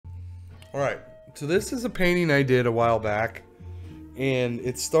Alright, so this is a painting I did a while back, and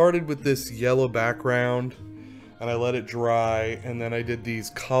it started with this yellow background, and I let it dry, and then I did these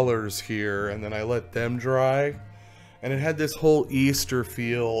colors here, and then I let them dry, and it had this whole Easter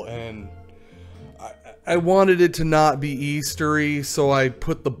feel, and I wanted it to not be Eastery, so I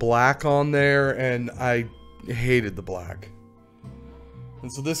put the black on there, and I hated the black.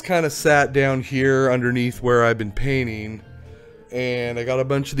 And so this kind of sat down here underneath where I've been painting, and I got a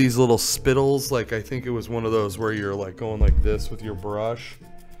bunch of these little spittles, like I think it was one of those where you're like going like this with your brush,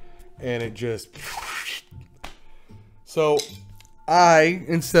 and it just... So I,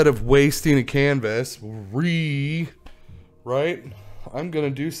 instead of wasting a canvas, right, I'm gonna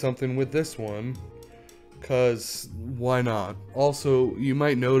do something with this one, because why not? Also, you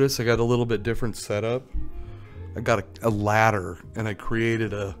might notice I got a little bit different setup. I got a ladder, and I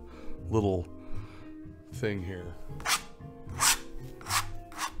created a little thing here.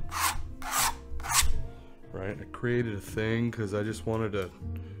 Right, I created a thing because I just wanted a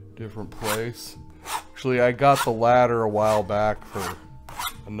different place. Actually, I got the ladder a while back for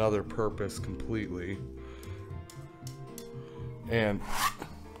another purpose completely. And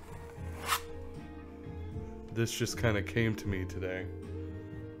this just kind of came to me today.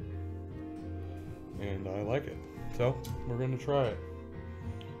 And I like it. So, we're going to try it.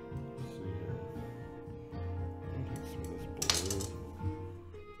 Let's see here. I'm going to take some of this blue.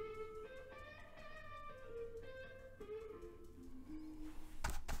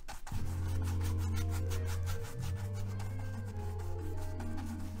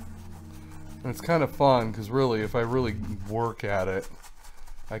 And it's kind of fun because really, if I really work at it,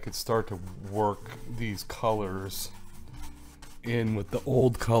 I could start to work these colors in with the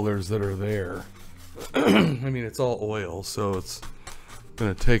old colors that are there. I mean, it's all oil, so it's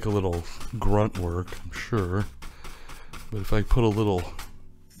gonna take a little grunt work, I'm sure. But if I put a little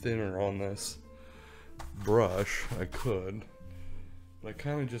thinner on this brush, I could. But I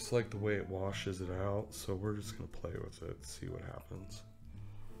kind of just like the way it washes it out, so we're just gonna play with it, see what happens.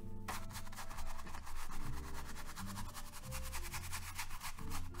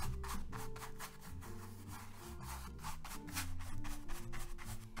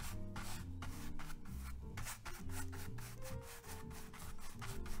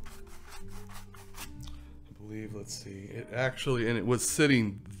 Let's see, it actually, and it was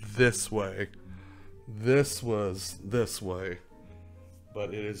sitting this way. This was this way,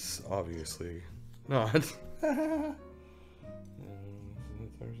 but it is obviously not. Thursday.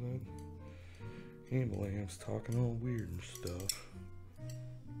 Cable lamps talking all weird and stuff.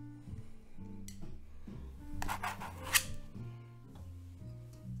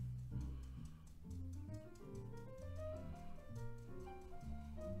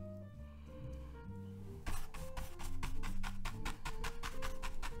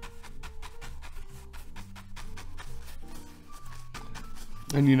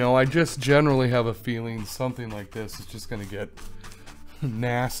 And you know, I just generally have a feeling something like this is just going to get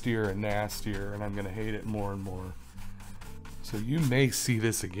nastier and nastier, and I'm going to hate it more and more. So you may see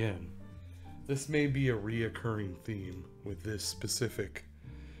this again. This may be a reoccurring theme with this specific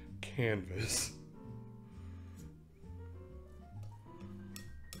canvas.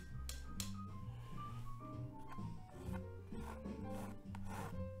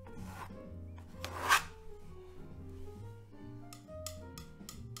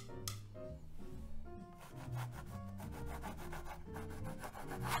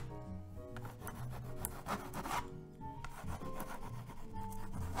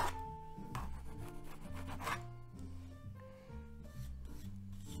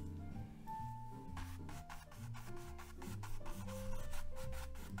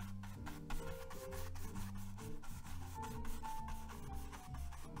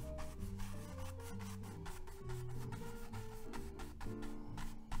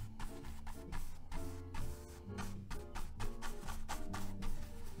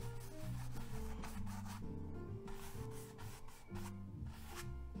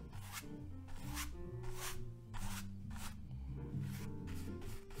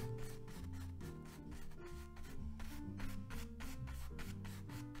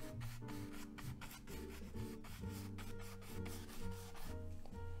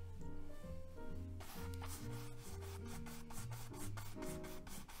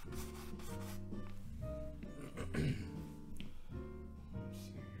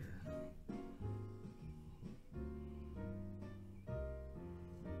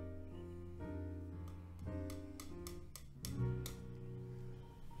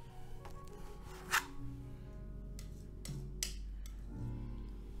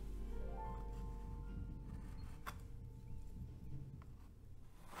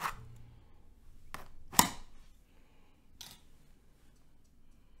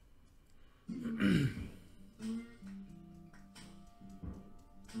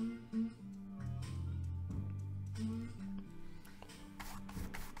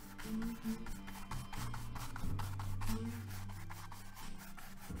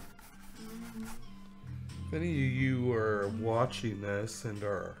 If any of you are watching this and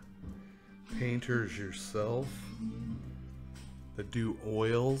are painters yourself that do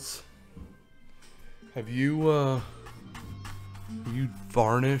oils, have you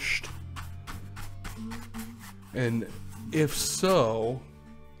varnished? And if so,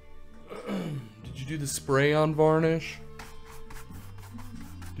 did you do the spray on varnish?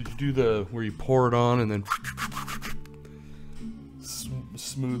 Did you do the where you pour it on and then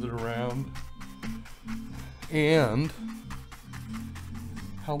smooth it around? And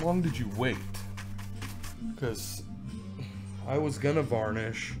how long did you wait? Because I was gonna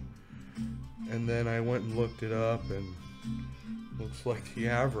varnish, and then I went and looked it up, and looks like the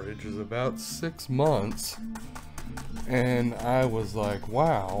average is about 6 months. And I was like,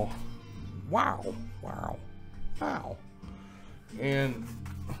 wow, wow, wow, wow. And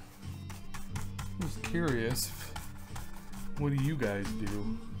I was curious, what do you guys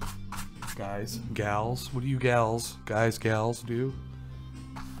do? Guys, gals, what do you gals, guys, gals do?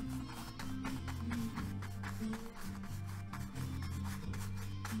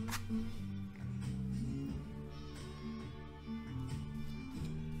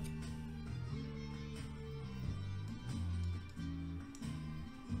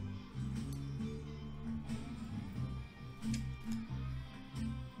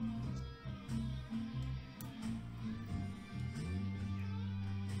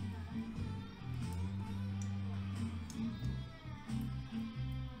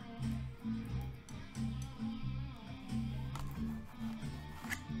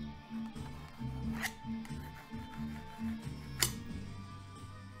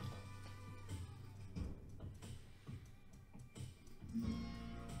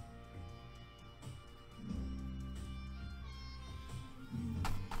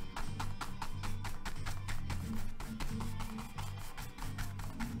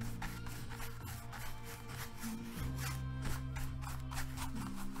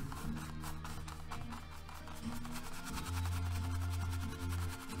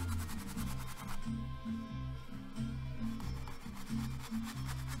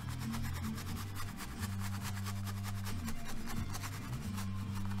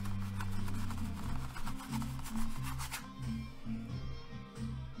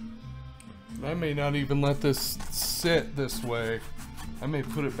 I may not even let this sit this way. I may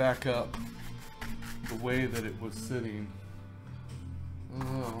put it back up the way that it was sitting. I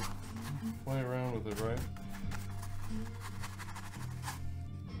don't know. Play around with it, right?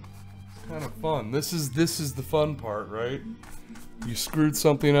 It's kind of fun. This is the fun part, right? You screwed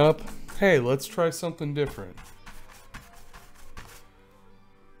something up. Hey, let's try something different.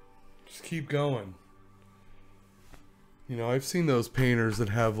 Just keep going. You know, I've seen those painters that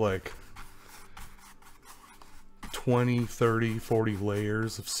have like 20, 30, 40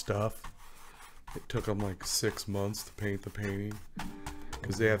 layers of stuff. It took them like 6 months to paint the painting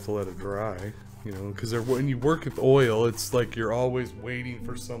because they have to let it dry, you know, because when you work with oil, it's like you're always waiting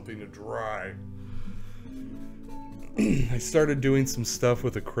for something to dry. I started doing some stuff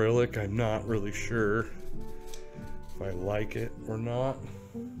with acrylic. I'm not really sure if I like it or not.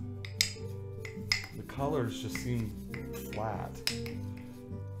 The colors just seem flat.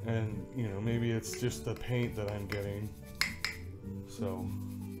 And, you know, maybe it's just the paint that I'm getting. So,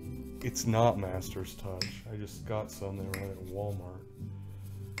 it's not Master's Touch. I just got some. They were at Walmart.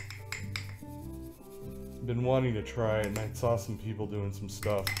 Been wanting to try it, and I saw some people doing some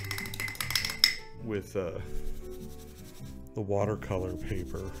stuff with the watercolor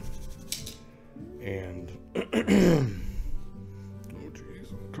paper. And, oh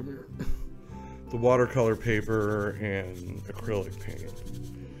jeez, come here. The watercolor paper and acrylic paint.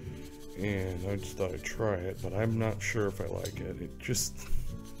 And I just thought I'd try it, but I'm not sure if I like it. It just...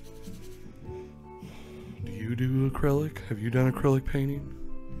 Do you do acrylic? Have you done acrylic painting?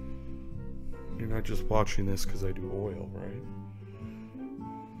 You're not just watching this because I do oil, right?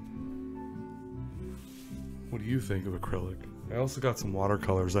 What do you think of acrylic? I also got some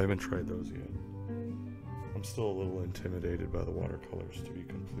watercolors. I haven't tried those yet. I'm still a little intimidated by the watercolors, to be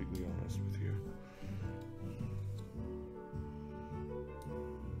completely honest with you.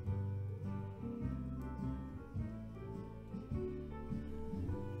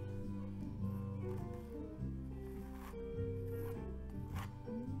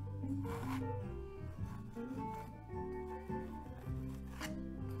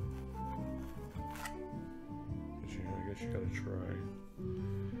 I guess you gotta try.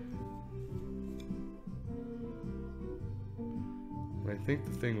 And I think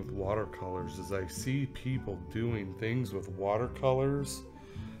the thing with watercolors is I see people doing things with watercolors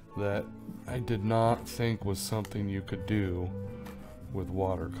that I did not think was something you could do with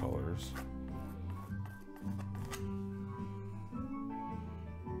watercolors.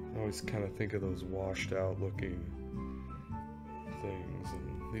 always kind of think of those washed out looking things,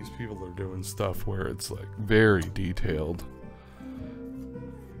 and these people are doing stuff where it's like very detailed.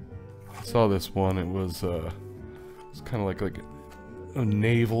 I saw this one, it was kind of like a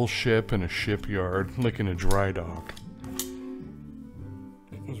naval ship in a shipyard, like in a dry dock.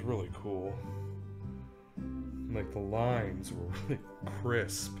 It was really cool. Like the lines were really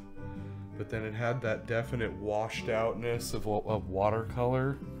crisp, but then it had that definite washed outness of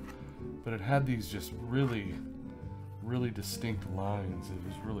watercolor, but it had these just really distinct lines. It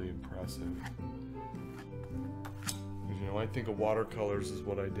was really impressive. You know, I think of watercolors as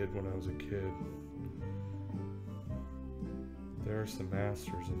what I did when I was a kid. There are some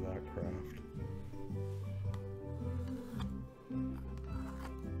masters of that craft.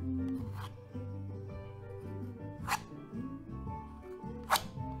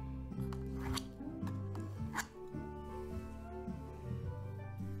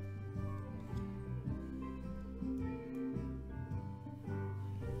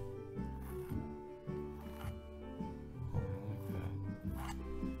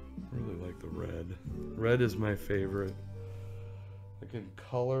 The red is my favorite. Like in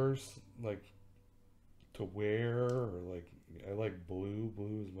colors, like to wear, or like I like blue.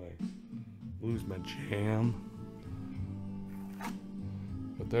 Blue's my jam.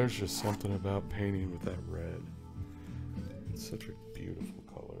 But there's just something about painting with that red. It's such a beautiful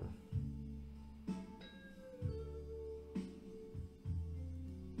color.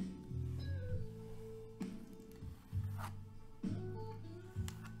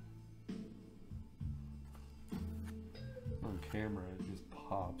 On camera, it just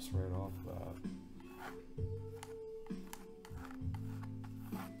pops right off that.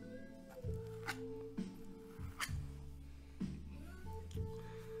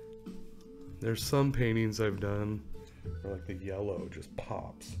 There's some paintings I've done where like the yellow just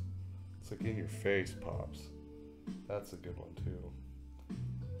pops. It's like in your face pops. That's a good one too.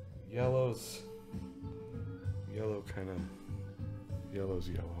 Yellow's yellow.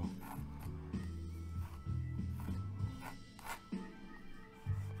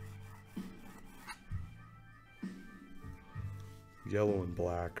 Yellow and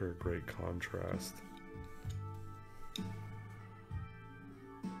black are a great contrast.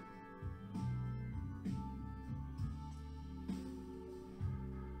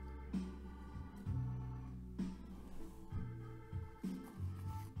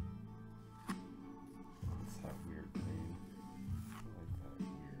 What's that weird green? I like that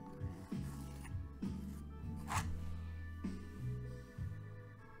weird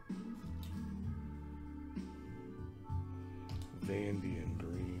green. Vandian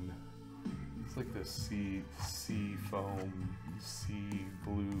green. It's like the sea foam, sea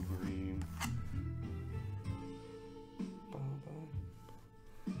blue green.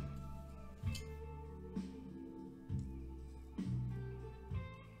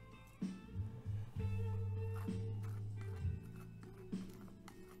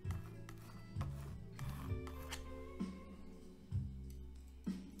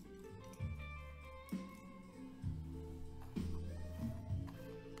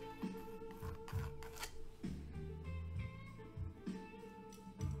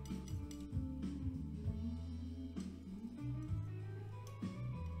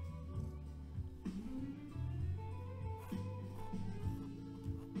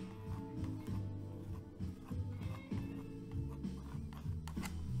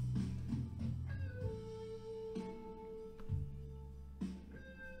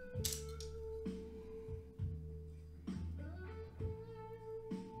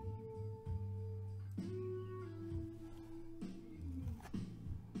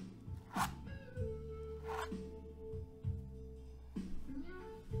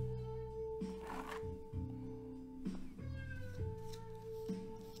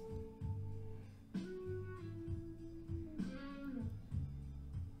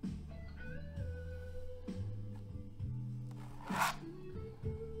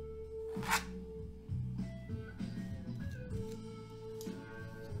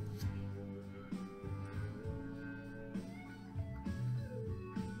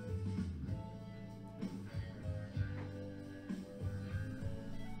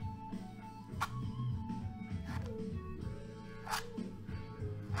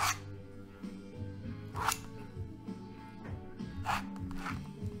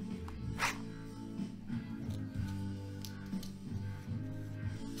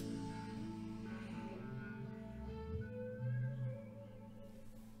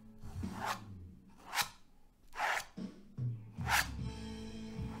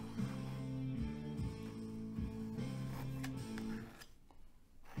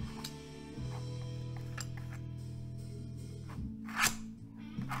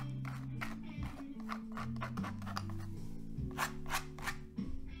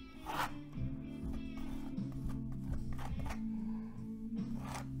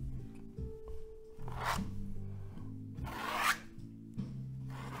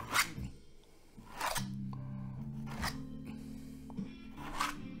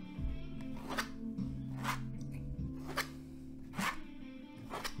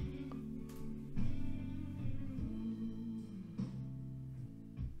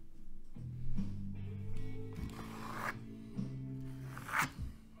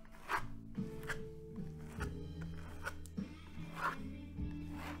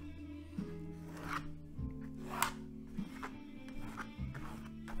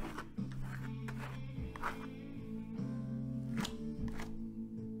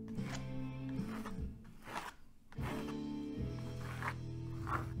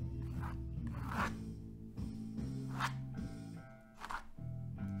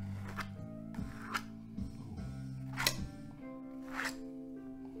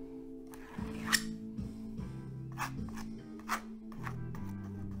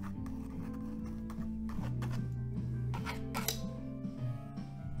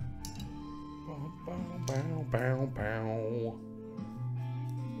 Bow, bow, bow.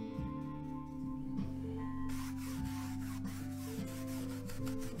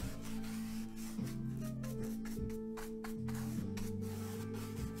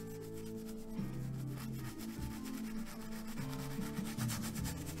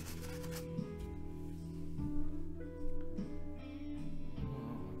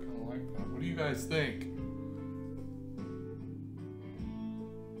 What do you guys think?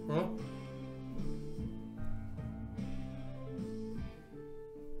 Huh?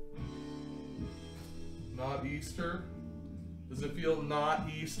 Not Easter? Does it feel not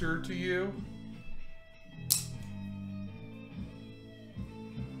Easter to you?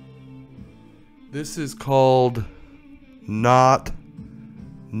 This is called not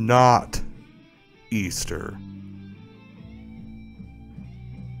Easter.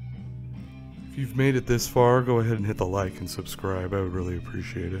 If you've made it this far, go ahead and hit the like and subscribe. I would really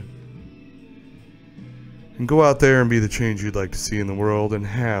appreciate it. And go out there and be the change you'd like to see in the world, and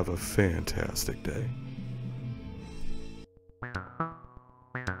have a fantastic day.